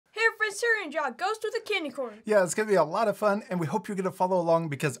Syrian draw a ghost with a candy corn. Yeah, it's going to be a lot of fun, and we hope you're going to follow along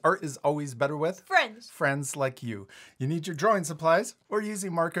because art is always better with Friends. Friends like you. You need your drawing supplies or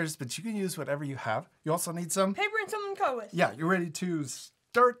using markers, but you can use whatever you have. You also need some Paper and something to color with. Yeah, you're ready to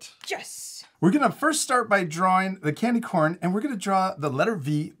start? Yes. We're going to first start by drawing the candy corn, and we're going to draw the letter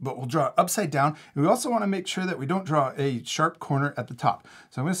V, but we'll draw it upside down. And we also want to make sure that we don't draw a sharp corner at the top.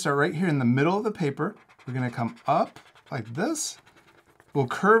 So I'm going to start right here in the middle of the paper. We're going to come up like this. We'll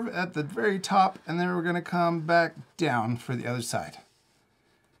curve at the very top, and then we're going to come back down for the other side.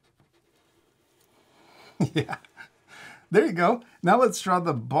 Yeah, there you go. Now let's draw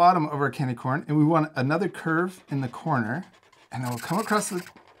the bottom of our candy corn, and we want another curve in the corner, and then we'll come across the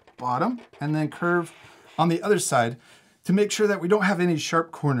bottom and then curve on the other side to make sure that we don't have any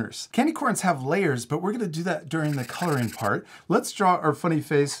sharp corners. Candy corns have layers, but we're going to do that during the coloring part. Let's draw our funny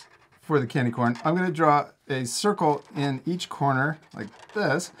face for the candy corn. I'm going to draw a circle in each corner like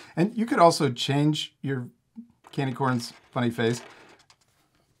this, and you could also change your candy corn's funny face.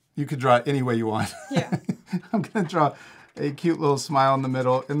 You could draw it any way you want. Yeah. I'm going to draw a cute little smile in the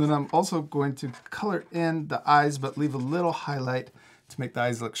middle, and then I'm also going to color in the eyes but leave a little highlight to make the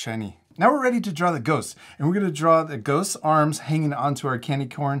eyes look shiny. Now we're ready to draw the ghost, and we're going to draw the ghost's arms hanging onto our candy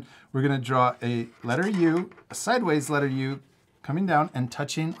corn. We're going to draw a letter U, a sideways letter U, coming down and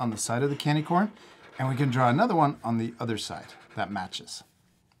touching on the side of the candy corn, and we can draw another one on the other side that matches.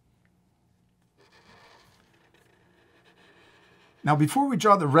 Now before we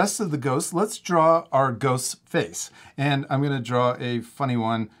draw the rest of the ghost, let's draw our ghost's face. And I'm going to draw a funny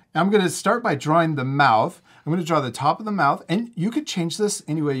one. I'm going to start by drawing the mouth. I'm going to draw the top of the mouth, and you could change this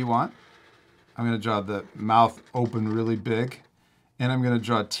any way you want. I'm going to draw the mouth open really big, and I'm going to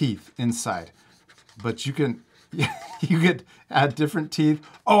draw teeth inside. But you can you could add different teeth.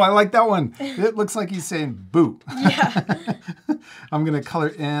 Oh, I like that one. It looks like he's saying boo. Yeah. I'm going to color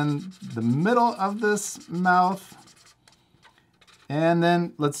in the middle of this mouth. And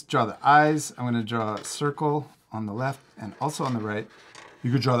then let's draw the eyes. I'm going to draw a circle on the left and also on the right.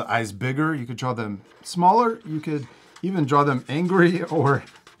 You could draw the eyes bigger. You could draw them smaller. You could even draw them angry, or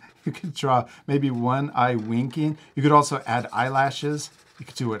you could draw maybe one eye winking. You could also add eyelashes. You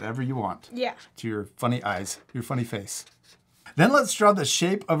could do whatever you want. Yeah. To your funny eyes, your funny face. Then let's draw the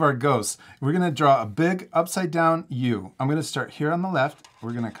shape of our ghost. We're going to draw a big upside down U. I'm going to start here on the left.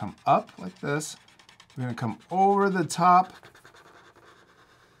 We're going to come up like this. We're going to come over the top.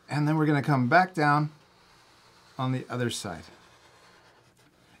 And then we're going to come back down on the other side.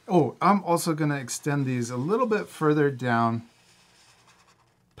 Oh, I'm also going to extend these a little bit further down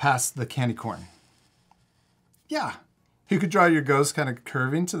past the candy corn. Yeah. You could draw your ghost kind of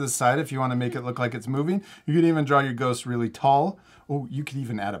curving to the side if you want to make it look like it's moving. You could even draw your ghost really tall. Oh, you could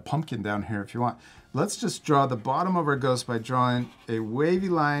even add a pumpkin down here if you want. Let's just draw the bottom of our ghost by drawing a wavy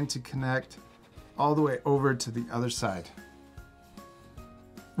line to connect all the way over to the other side.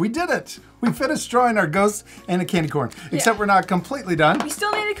 We did it! We finished drawing our ghost and a candy corn, except we're not completely done. We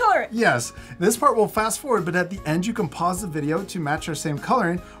still need to color it. Yes, this part will fast forward, but at the end you can pause the video to match our same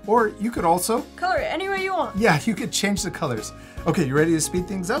coloring, or you could also color it any way you want. Yeah, you could change the colors. Okay, you ready to speed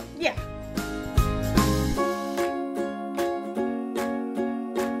things up? Yeah.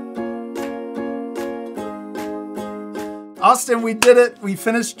 Austin, we did it! We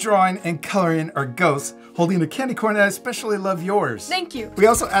finished drawing and coloring our ghost, holding a candy corn, and I especially love yours. Thank you. We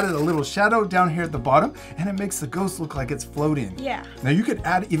also added a little shadow down here at the bottom, and it makes the ghost look like it's floating. Yeah. Now you could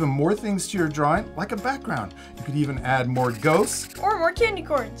add even more things to your drawing, like a background. You could even add more ghosts. Or more candy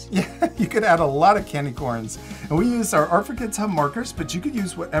corns. Yeah, you could add a lot of candy corns. And we used our Art for Kids Hub markers, but you could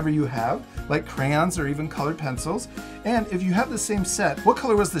use whatever you have, like crayons or even colored pencils. And if you have the same set, what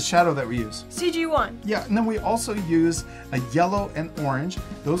color was the shadow that we used? CG1. Yeah, and then we also used a yellow and orange.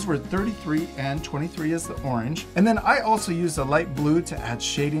 Those were 33 and 23 is the orange. And then I also used a light blue to add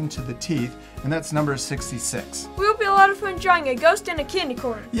shading to the teeth, and that's number 66. We hope you had a lot of fun drawing a ghost and a candy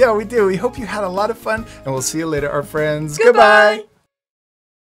corn. Yeah, we do. We hope you had a lot of fun, and we'll see you later, our friends. Goodbye.